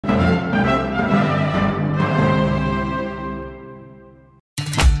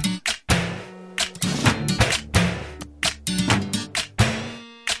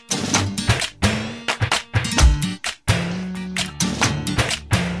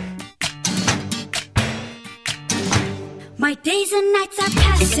My days and nights are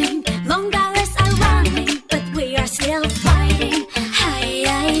passing, long hours are running, but we are still fighting. Hi,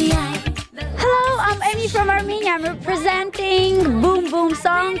 hi, hi. Hello, I'm Emmy from Armenia. I'm representing Boom Boom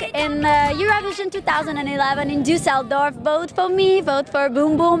Song in Eurovision 2011 in Düsseldorf. Vote for me, vote for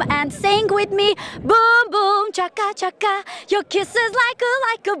Boom Boom, and sing with me. Boom Boom, chaka chaka. Your kiss is like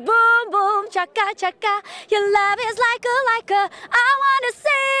a boom boom, chaka chaka. Your love is like a. I wanna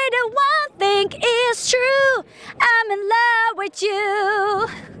say the one thing is true. I'm in love with you.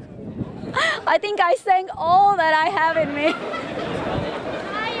 I think I sang all that I have in me.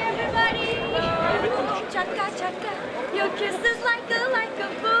 Chaka chaka, your kiss is like a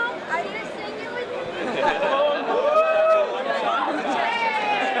boom. Are you singing with me?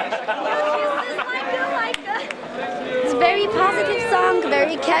 Your kiss is like a. It's a very positive song,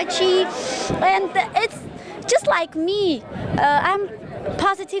 very catchy, and it's just like me. I'm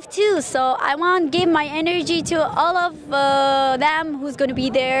positive too, so I want to give my energy to all of them who's going to be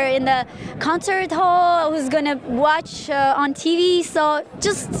there in the concert hall, who's going to watch on TV. So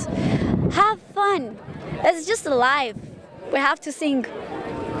just have fun. It's just alive. We have to sing.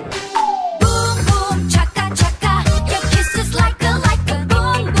 Boom boom chaka chaka, your kiss is like a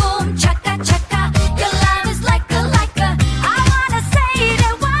boom boom chaka chaka, your love is like a. I wanna say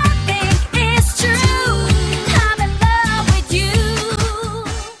that one thing is true. I'm in love with you.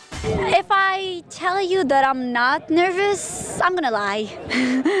 If I tell you that I'm not nervous, I'm gonna lie.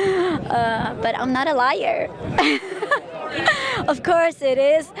 But I'm not a liar. Of course it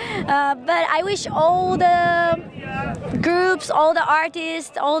is, but I wish all the groups, all the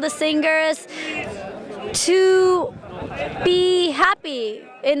artists, all the singers to be happy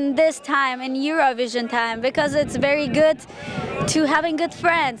in this time, in Eurovision time, because it's very good to having good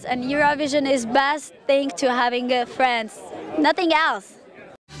friends, and Eurovision is best thing to having good friends, nothing else.